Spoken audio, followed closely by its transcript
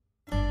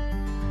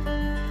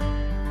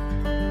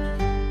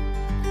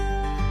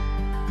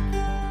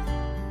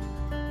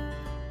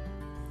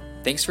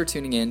Thanks for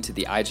tuning in to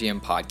the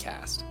IGM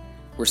podcast.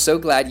 We're so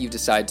glad you've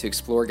decided to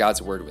explore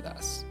God's Word with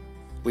us.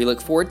 We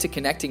look forward to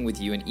connecting with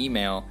you in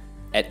email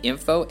at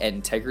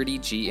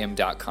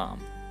info@integritygm.com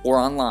or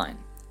online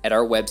at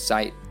our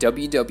website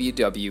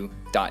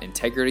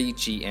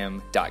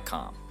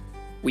www.integritygm.com.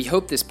 We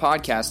hope this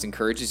podcast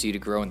encourages you to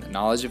grow in the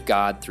knowledge of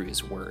God through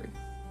His Word.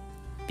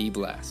 Be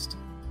blessed.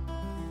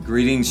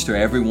 Greetings to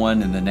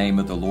everyone in the name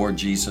of the Lord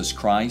Jesus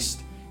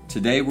Christ.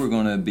 Today we're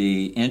going to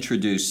be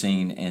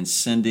introducing and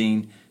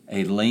sending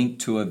a link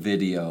to a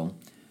video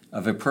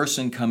of a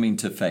person coming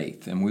to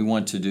faith, and we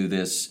want to do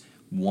this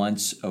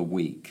once a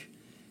week.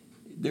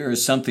 There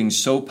is something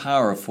so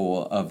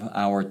powerful of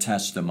our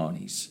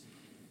testimonies,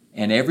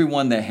 and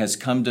everyone that has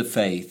come to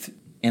faith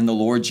in the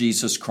Lord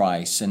Jesus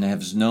Christ and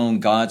has known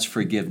God's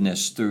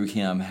forgiveness through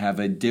Him have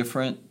a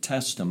different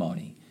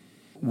testimony.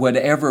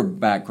 Whatever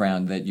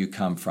background that you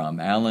come from,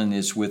 Alan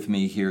is with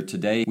me here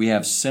today. We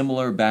have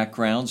similar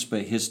backgrounds,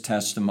 but his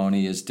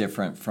testimony is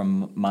different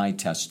from my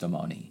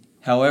testimony.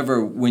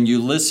 However, when you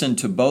listen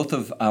to both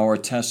of our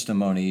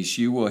testimonies,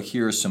 you will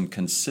hear some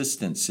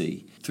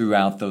consistency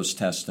throughout those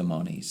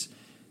testimonies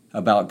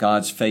about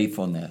God's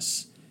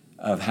faithfulness,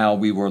 of how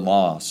we were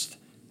lost,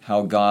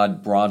 how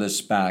God brought us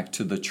back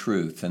to the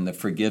truth and the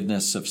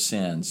forgiveness of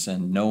sins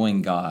and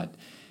knowing God,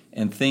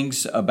 and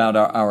things about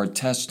our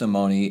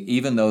testimony,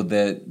 even though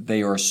that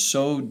they are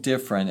so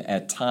different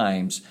at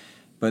times,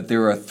 but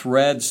there are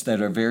threads that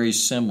are very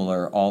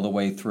similar all the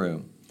way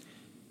through.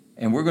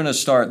 And we're going to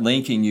start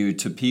linking you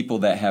to people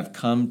that have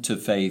come to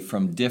faith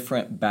from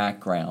different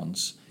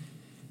backgrounds.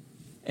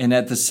 And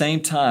at the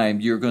same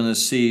time, you're going to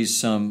see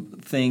some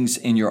things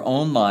in your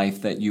own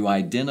life that you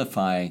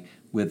identify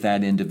with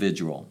that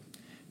individual.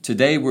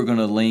 Today, we're going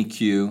to link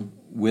you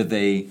with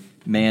a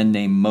man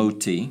named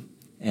Moti.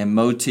 And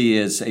Moti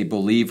is a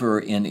believer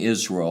in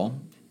Israel.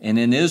 And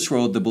in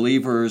Israel, the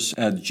believers,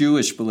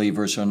 Jewish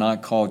believers, are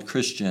not called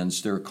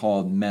Christians. They're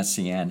called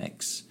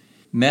Messianics.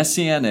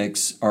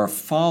 Messianics are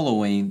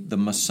following the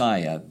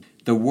Messiah.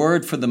 The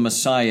word for the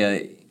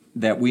Messiah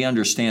that we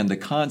understand the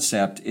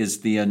concept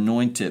is the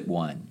anointed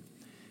one.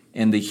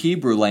 In the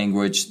Hebrew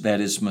language, that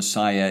is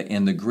Messiah.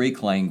 In the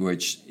Greek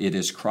language, it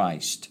is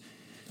Christ.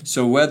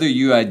 So whether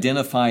you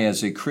identify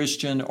as a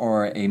Christian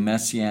or a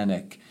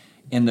Messianic,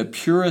 in the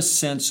purest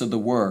sense of the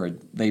word,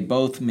 they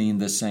both mean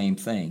the same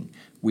thing.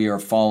 We are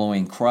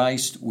following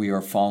Christ. We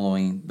are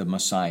following the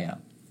Messiah.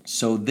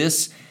 So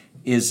this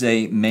is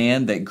a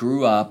man that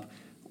grew up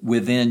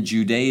within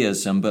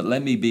Judaism, but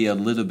let me be a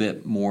little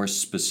bit more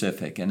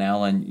specific. And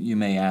Alan, you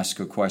may ask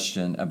a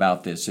question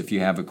about this if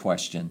you have a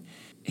question.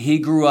 He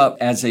grew up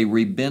as a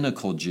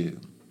rabbinical Jew.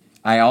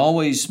 I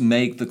always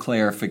make the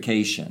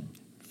clarification.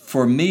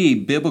 For me,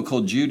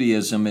 biblical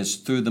Judaism is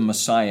through the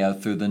Messiah,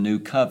 through the new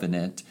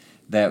covenant,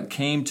 that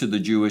came to the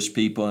Jewish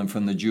people and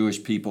from the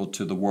Jewish people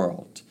to the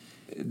world.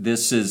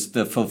 This is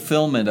the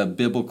fulfillment of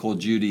biblical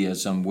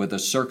Judaism with a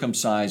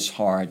circumcised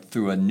heart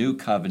through a new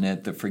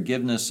covenant, the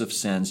forgiveness of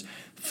sins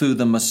through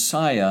the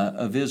Messiah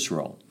of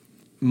Israel.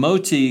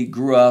 Moti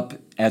grew up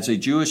as a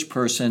Jewish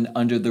person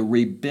under the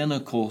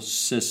rabbinical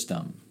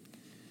system.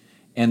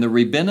 And the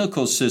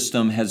rabbinical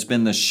system has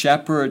been the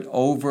shepherd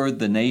over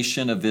the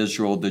nation of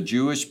Israel, the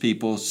Jewish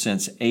people,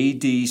 since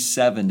AD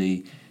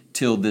 70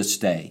 till this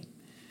day.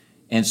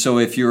 And so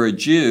if you're a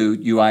Jew,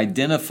 you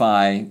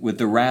identify with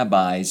the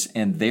rabbis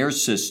and their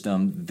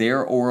system,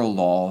 their oral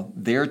law,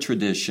 their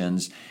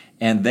traditions,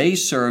 and they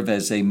serve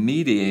as a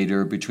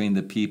mediator between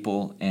the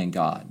people and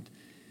God.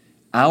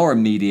 Our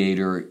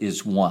mediator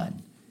is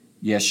one,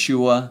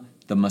 Yeshua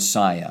the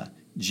Messiah,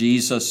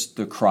 Jesus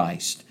the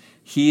Christ.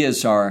 He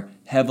is our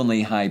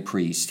heavenly high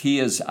priest. He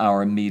is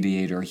our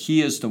mediator.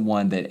 He is the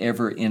one that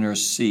ever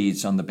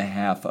intercedes on the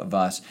behalf of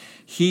us.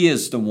 He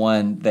is the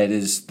one that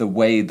is the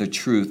way, the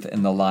truth,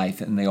 and the life,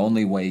 and the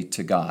only way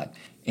to God.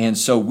 And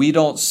so we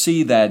don't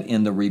see that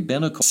in the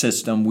rabbinical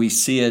system. We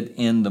see it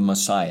in the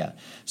Messiah.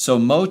 So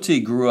Moti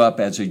grew up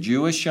as a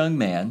Jewish young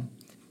man,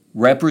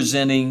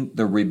 representing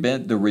the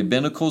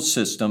rabbinical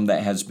system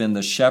that has been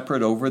the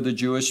shepherd over the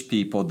Jewish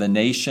people. The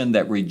nation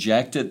that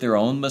rejected their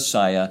own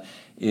Messiah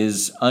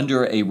is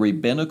under a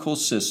rabbinical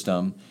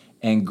system,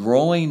 and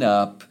growing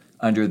up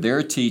under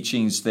their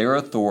teachings, their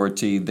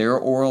authority, their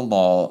oral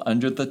law,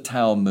 under the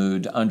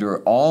Talmud,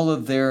 under all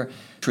of their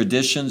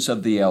traditions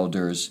of the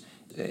elders.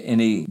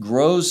 And he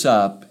grows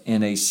up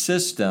in a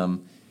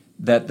system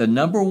that the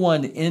number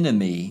one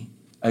enemy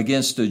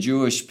against the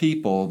Jewish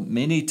people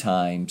many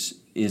times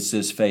is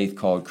this faith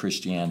called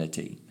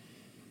Christianity.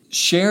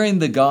 Sharing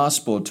the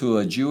gospel to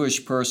a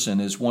Jewish person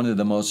is one of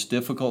the most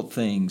difficult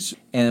things,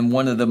 and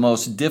one of the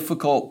most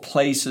difficult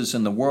places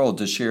in the world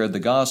to share the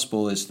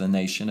gospel is the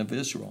nation of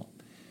Israel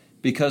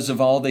because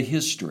of all the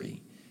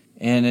history.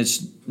 And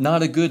it's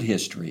not a good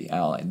history,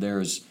 Alan.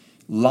 There's a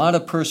lot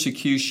of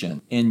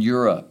persecution in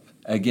Europe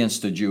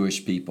against the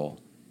Jewish people.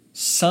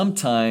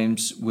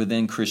 sometimes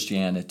within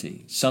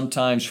Christianity,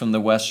 sometimes from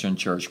the Western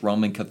Church,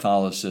 Roman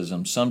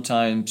Catholicism,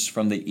 sometimes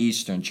from the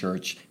Eastern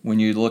Church, when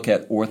you look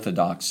at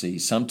Orthodoxy,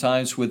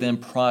 sometimes within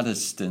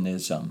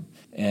Protestantism.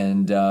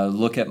 And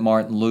look at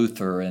Martin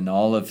Luther and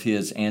all of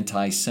his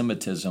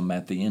anti-Semitism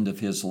at the end of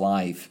his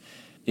life.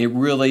 It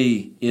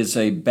really is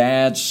a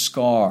bad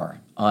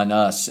scar on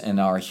us and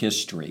our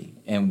history,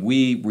 and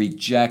we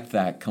reject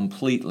that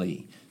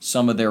completely.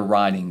 Some of their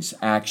writings,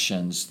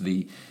 actions,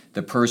 the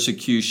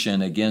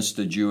persecution against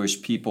the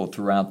Jewish people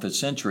throughout the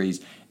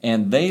centuries,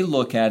 and they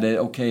look at it,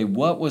 okay,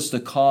 what was the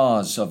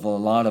cause of a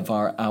lot of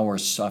our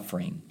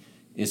suffering?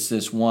 It's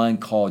this one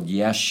called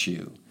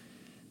Yeshu.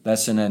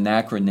 That's an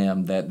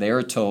acronym that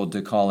they're told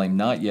to call him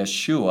not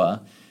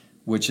Yeshua,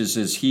 which is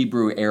his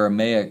Hebrew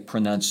Aramaic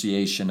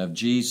pronunciation of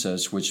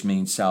Jesus, which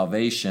means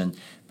salvation,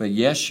 but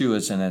Yeshu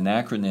is an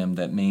acronym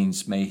that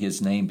means may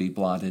his name be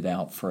blotted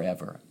out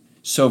forever.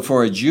 So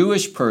for a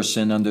Jewish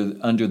person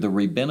under the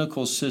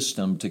rabbinical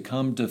system to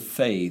come to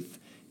faith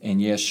in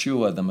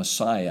Yeshua the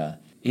Messiah,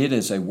 it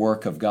is a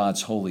work of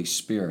God's Holy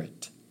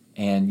Spirit.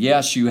 And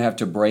yes, you have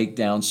to break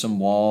down some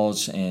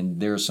walls, and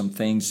there are some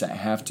things that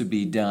have to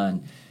be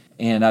done.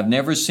 And I've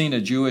never seen a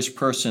Jewish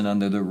person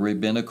under the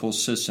rabbinical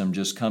system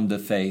just come to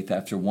faith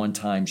after one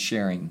time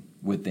sharing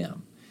with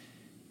them.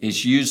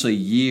 It's usually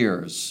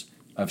years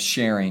of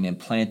sharing and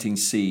planting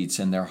seeds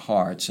in their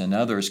hearts, and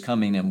others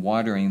coming and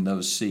watering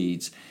those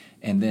seeds,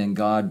 and then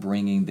God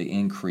bringing the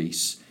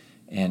increase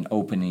and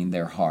opening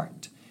their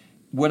heart.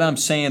 What I'm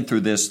saying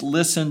through this,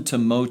 listen to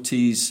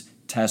Moti's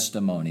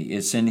testimony.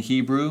 It's in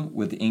Hebrew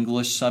with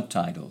English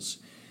subtitles.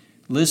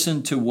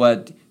 Listen to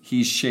what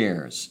he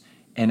shares.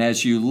 And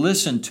as you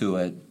listen to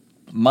it,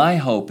 my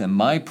hope and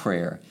my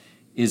prayer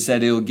is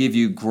that it will give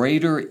you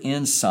greater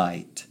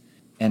insight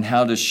in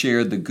how to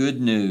share the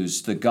good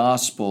news, the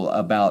gospel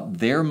about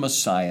their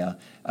Messiah,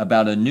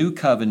 about a new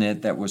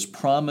covenant that was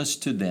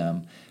promised to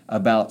them,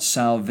 about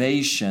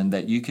salvation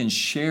that you can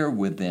share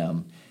with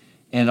them,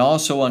 and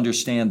also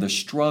understand the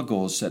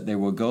struggles that they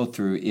will go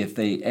through if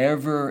they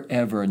ever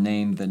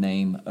name the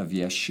name of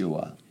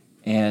Yeshua.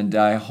 And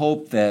I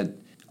hope that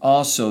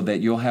also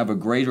that you'll have a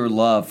greater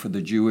love for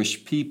the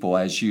Jewish people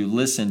as you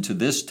listen to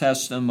this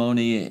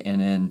testimony,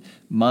 and in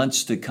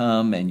months to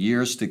come and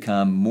years to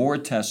come, more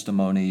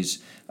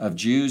testimonies of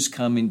Jews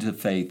coming to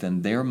faith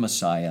in their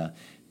Messiah,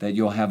 that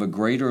you'll have a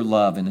greater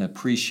love and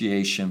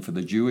appreciation for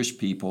the Jewish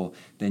people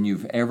than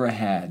you've ever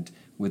had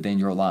within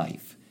your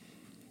life.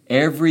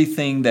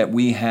 Everything that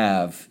we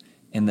have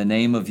in the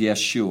name of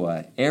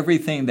Yeshua,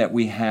 everything that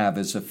we have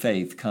as a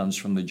faith comes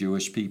from the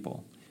Jewish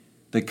people.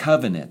 The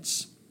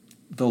covenants,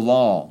 the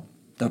law,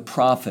 the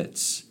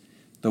prophets,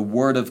 the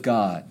Word of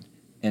God,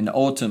 and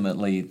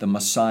ultimately the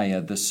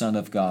Messiah, the Son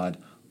of God,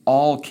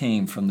 all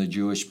came from the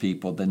Jewish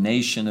people, the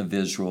nation of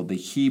Israel, the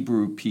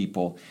Hebrew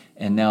people,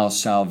 and now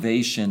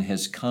salvation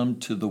has come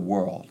to the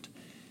world.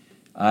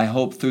 I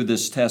hope through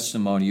this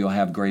testimony you'll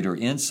have greater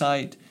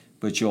insight,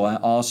 but you'll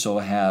also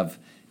have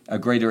a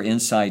greater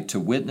insight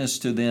to witness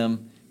to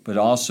them, but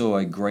also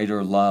a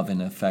greater love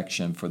and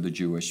affection for the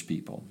Jewish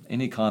people.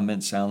 Any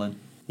comments, Alan?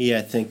 Yeah,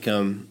 I think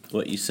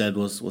what you said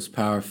was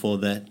powerful,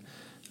 that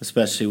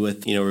especially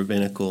with,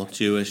 rabbinical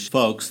Jewish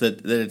folks,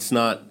 that it's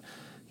not,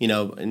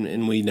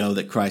 and we know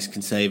that Christ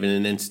can save in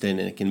an instant,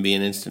 and it can be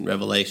an instant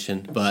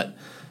revelation. But,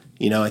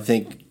 I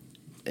think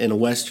in a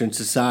Western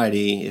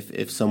society,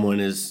 if someone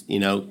is,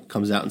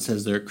 comes out and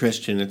says they're a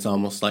Christian, it's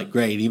almost like,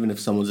 great. Even if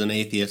someone's an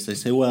atheist, they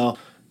say, well,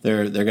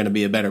 they're going to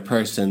be a better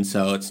person,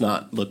 so it's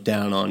not looked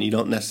down on. You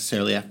don't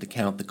necessarily have to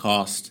count the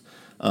cost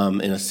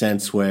in a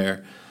sense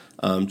where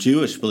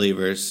Jewish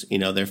believers,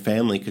 their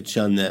family could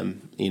shun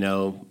them.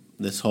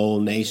 This whole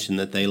nation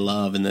that they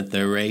love and that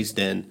they're raised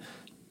in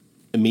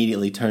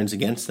immediately turns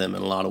against them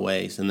in a lot of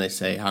ways. And they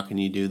say, how can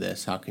you do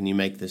this? How can you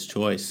make this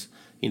choice?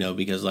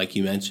 Because like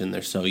you mentioned,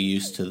 they're so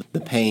used to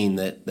the pain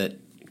that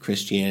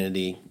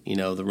Christianity,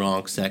 the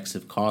wrong sects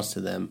have caused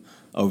to them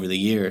over the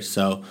years.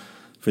 So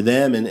for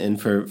them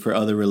and for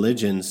other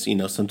religions,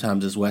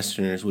 sometimes as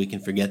Westerners, we can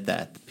forget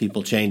that.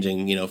 People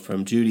changing,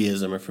 from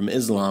Judaism or from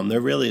Islam, there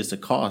really is a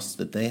cost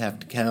that they have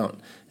to count,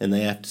 and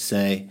they have to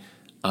say,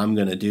 I'm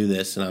going to do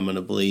this, and I'm going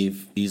to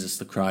believe Jesus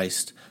the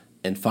Christ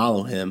and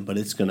follow him, but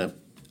it's going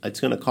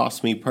to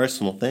cost me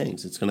personal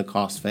things. It's going to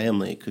cost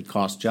family. It could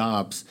cost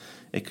jobs.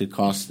 It could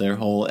cost their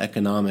whole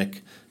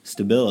economic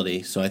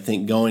stability. So I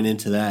think going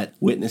into that,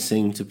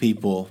 witnessing to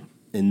people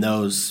in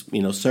those,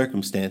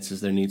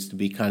 circumstances, there needs to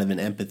be kind of an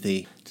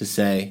empathy to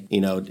say,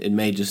 it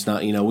may just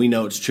not, we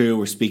know it's true,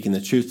 we're speaking the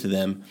truth to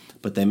them,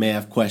 but they may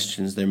have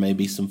questions, there may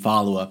be some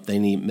follow-up, they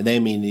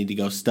may need to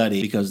go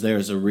study, because there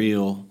is a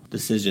real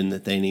decision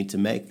that they need to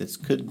make that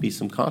could be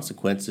some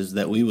consequences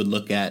that we would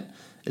look at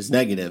as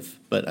negative.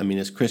 But,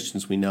 as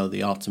Christians, we know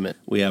the ultimate.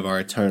 We have our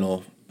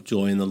eternal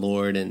joy in the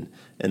Lord, and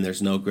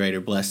there's no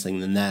greater blessing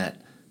than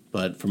that.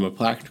 But from a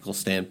practical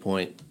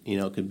standpoint,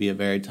 it could be a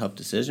very tough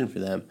decision for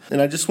them.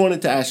 And I just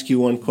wanted to ask you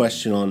one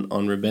question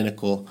on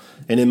rabbinical.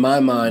 And in my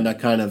mind, I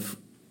kind of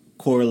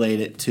correlate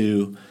it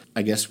to,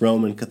 I guess,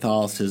 Roman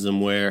Catholicism,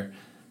 where,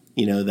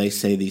 they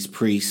say these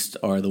priests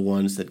are the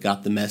ones that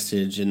got the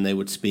message, and they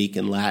would speak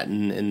in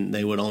Latin, and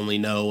they would only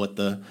know what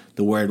the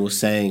word was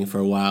saying for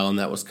a while, and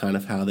that was kind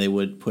of how they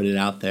would put it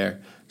out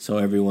there. So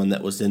everyone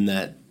that was in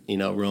that,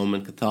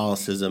 Roman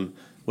Catholicism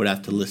would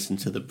have to listen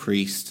to the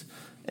priest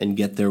and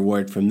get their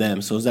word from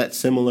them. So is that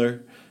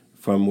similar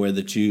from where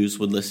the Jews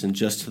would listen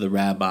just to the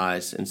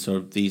rabbis, and so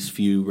these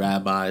few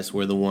rabbis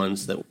were the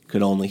ones that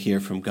could only hear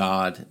from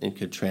God and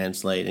could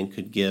translate and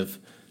could give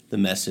the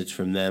message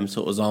from them?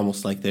 So it was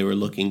almost like they were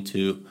looking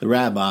to the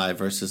rabbi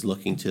versus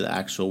looking to the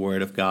actual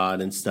word of God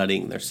and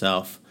studying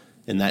theirself,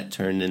 and that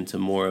turned into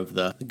more of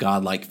the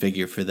godlike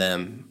figure for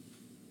them.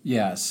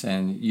 Yes,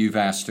 and you've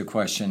asked a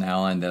question,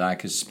 Alan, that I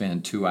could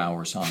spend 2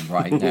 hours on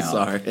right now.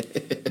 Sorry.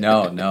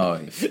 No.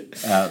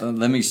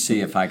 Let me see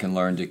if I can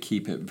learn to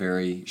keep it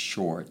very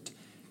short.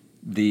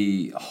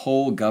 The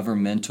whole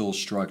governmental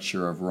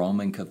structure of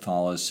Roman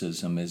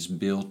Catholicism is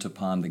built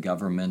upon the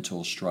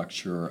governmental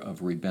structure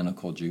of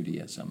Rabbinical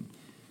Judaism.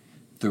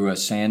 Through a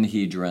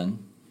Sanhedrin,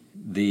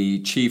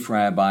 the chief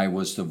rabbi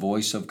was the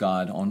voice of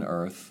God on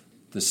earth.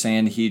 The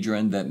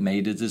Sanhedrin that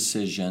made a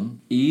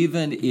decision,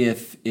 even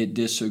if it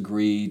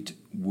disagreed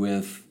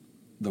with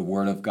the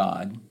Word of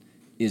God,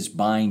 is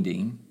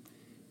binding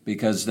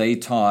because they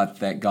taught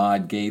that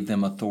God gave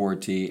them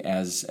authority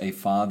as a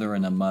father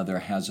and a mother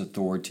has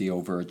authority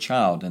over a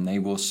child. And they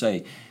will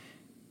say,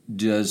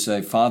 does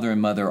a father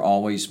and mother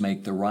always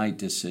make the right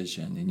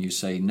decision? And you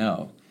say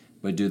no.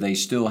 But do they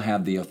still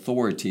have the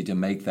authority to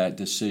make that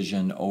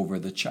decision over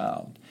the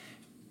child?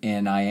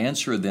 And I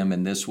answer them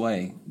in this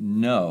way,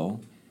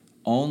 no,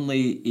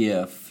 only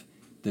if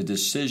the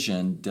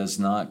decision does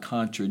not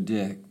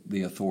contradict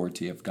the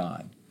authority of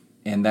God.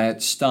 And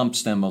that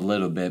stumps them a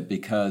little bit,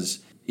 because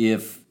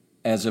if,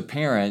 as a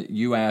parent,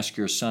 you ask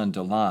your son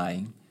to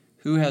lie,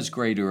 who has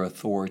greater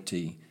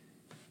authority,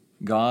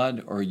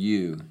 God or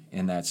you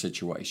in that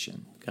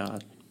situation?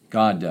 God.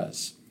 God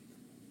does.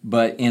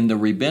 But in the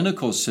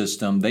rabbinical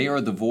system, they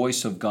are the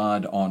voice of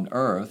God on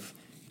earth,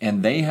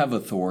 and they have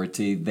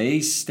authority. They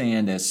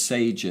stand as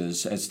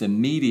sages, as the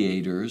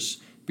mediators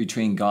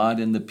between God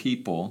and the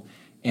people,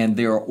 and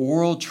their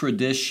oral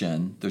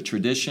tradition, the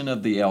tradition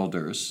of the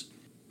elders,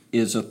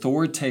 is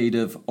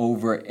authoritative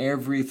over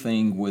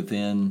everything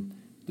within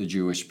the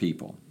Jewish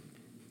people.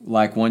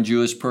 Like one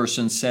Jewish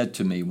person said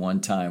to me one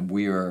time,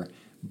 we are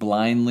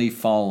blindly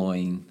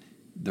following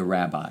the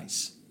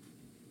rabbis.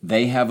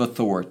 They have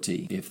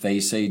authority. If they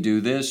say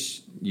do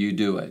this, you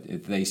do it.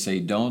 If they say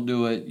don't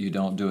do it, you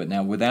don't do it.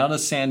 Now, without a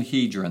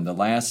Sanhedrin, the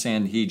last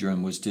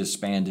Sanhedrin was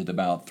disbanded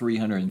about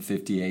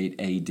 358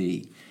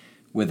 AD.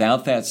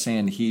 Without that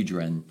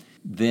Sanhedrin,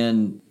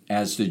 then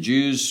as the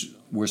Jews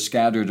were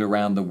scattered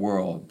around the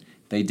world,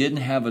 they didn't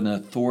have an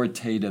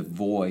authoritative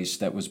voice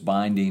that was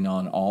binding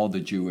on all the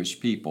Jewish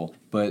people,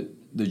 but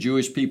the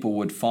Jewish people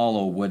would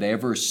follow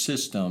whatever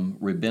system,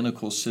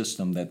 rabbinical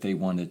system, that they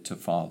wanted to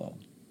follow.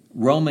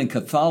 Roman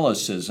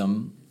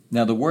Catholicism,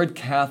 now the word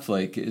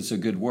Catholic is a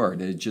good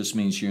word, it just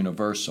means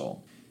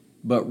universal.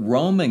 But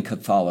Roman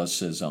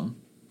Catholicism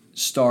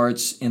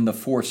starts in the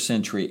 4th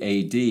century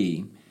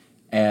AD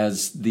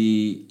as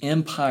the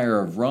Empire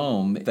of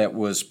Rome that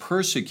was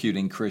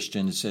persecuting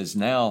Christians is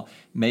now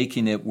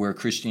making it where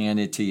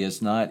Christianity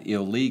is not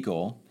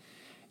illegal,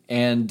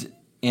 and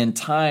in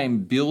time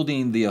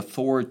building the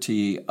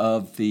authority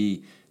of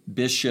the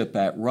bishop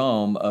at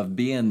Rome of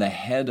being the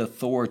head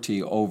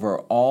authority over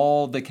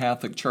all the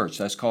Catholic Church.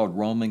 That's called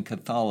Roman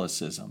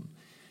Catholicism.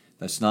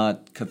 That's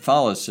not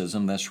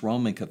Catholicism, that's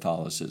Roman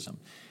Catholicism.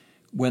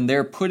 When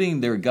they're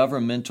putting their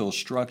governmental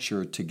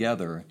structure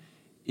together,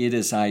 it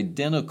is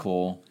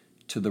identical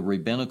to the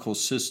rabbinical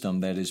system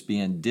that is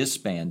being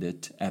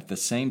disbanded at the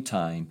same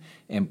time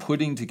and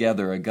putting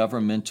together a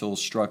governmental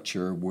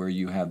structure where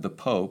you have the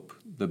Pope,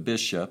 the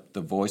bishop,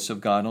 the voice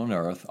of God on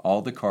earth,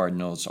 all the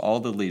cardinals, all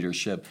the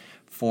leadership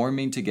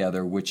forming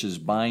together, which is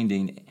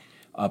binding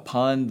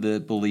upon the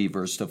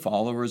believers, the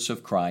followers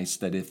of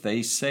Christ, that if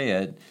they say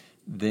it,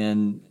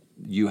 then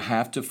you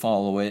have to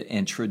follow it,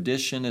 and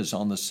tradition is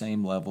on the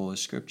same level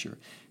as Scripture.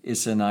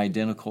 It's an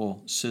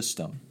identical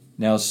system.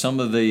 Now, some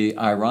of the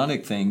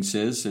ironic things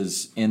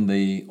is in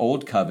the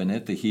Old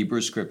Covenant, the Hebrew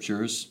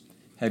Scriptures,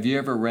 have you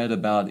ever read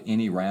about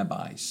any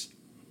rabbis?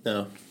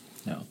 No.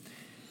 No.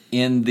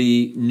 In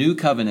the New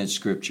Covenant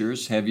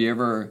Scriptures, have you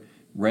ever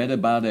read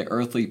about an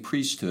earthly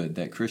priesthood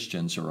that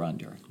Christians are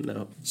under?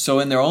 No. So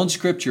in their own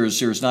Scriptures,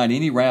 there's not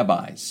any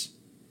rabbis.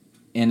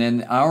 And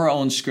in our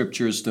own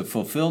Scriptures, the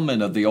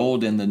fulfillment of the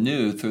Old and the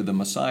New through the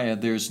Messiah,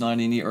 there's not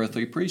any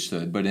earthly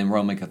priesthood. But in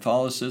Roman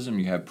Catholicism,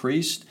 you have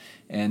priests,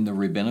 and the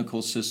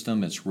rabbinical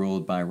system, it's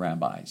ruled by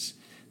rabbis.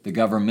 The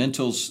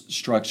governmental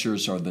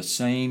structures are the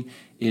same.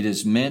 It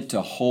is meant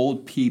to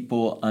hold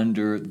people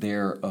under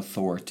their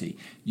authority.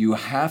 You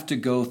have to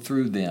go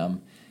through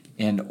them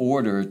in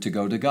order to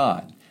go to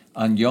God.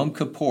 On Yom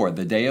Kippur,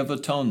 the Day of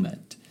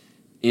Atonement,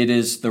 it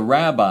is the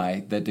rabbi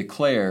that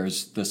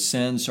declares the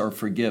sins are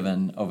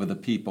forgiven over the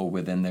people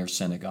within their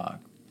synagogue.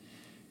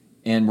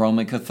 In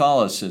Roman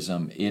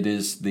Catholicism, it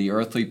is the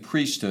earthly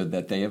priesthood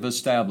that they have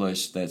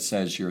established that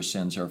says your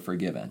sins are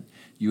forgiven.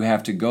 You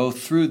have to go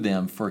through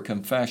them for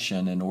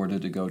confession in order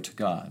to go to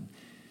God.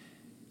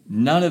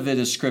 None of it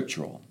is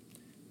scriptural,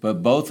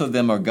 but both of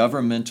them are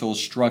governmental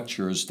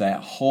structures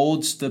that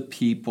holds the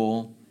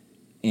people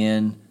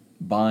in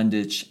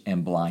bondage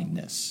and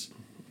blindness.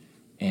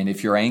 And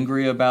if you're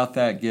angry about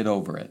that, get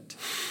over it.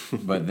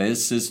 But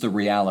this is the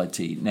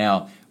reality.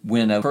 Now,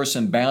 when a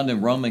person bound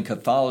in Roman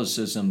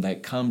Catholicism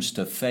that comes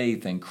to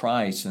faith in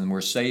Christ, and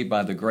we're saved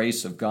by the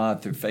grace of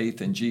God through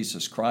faith in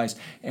Jesus Christ,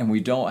 and we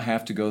don't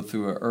have to go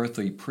through an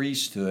earthly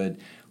priesthood,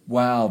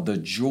 wow, the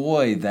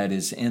joy that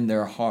is in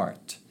their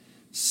heart.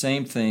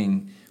 Same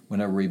thing when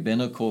a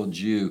rabbinical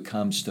Jew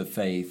comes to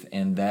faith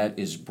and that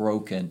is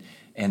broken,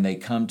 and they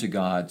come to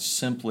God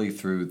simply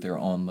through their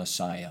own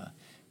Messiah.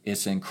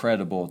 It's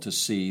incredible to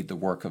see the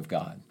work of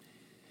God.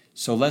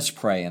 So let's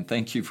pray, and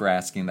thank you for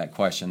asking that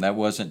question. That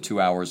wasn't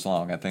 2 hours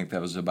long. I think that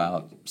was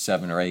about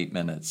 7 or 8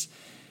 minutes.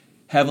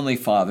 Heavenly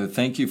Father,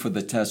 thank you for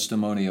the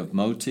testimony of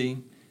Moti.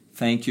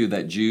 Thank you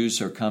that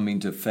Jews are coming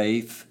to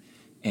faith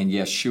in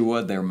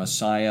Yeshua, their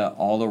Messiah,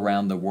 all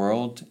around the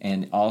world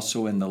and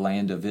also in the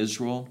land of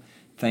Israel.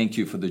 Thank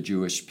you for the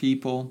Jewish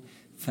people.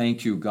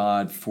 Thank you,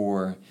 God,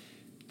 for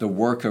the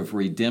work of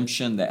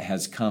redemption that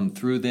has come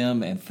through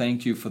them, and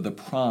thank you for the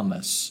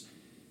promise.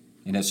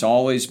 And it's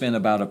always been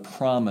about a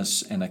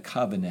promise and a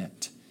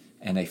covenant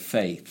and a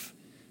faith.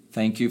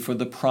 Thank you for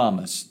the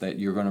promise that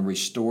you're going to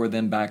restore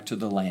them back to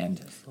the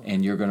land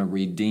and you're going to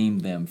redeem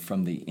them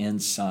from the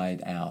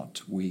inside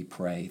out, we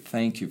pray.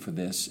 Thank you for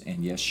this. In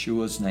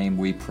Yeshua's name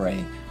we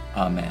pray.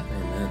 Amen.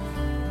 Amen.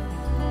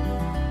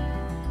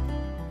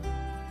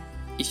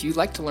 If you'd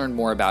like to learn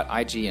more about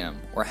IGM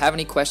or have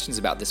any questions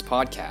about this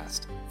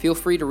podcast, feel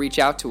free to reach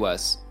out to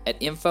us at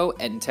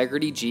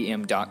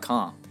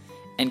info@integritygm.com.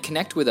 and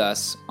connect with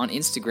us on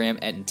Instagram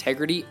at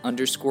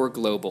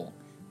integrity_global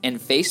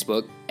and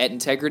Facebook at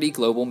Integrity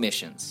Global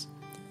Missions.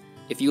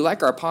 If you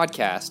like our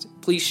podcast,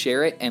 please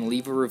share it and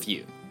leave a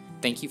review.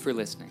 Thank you for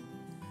listening.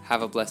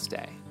 Have a blessed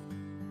day.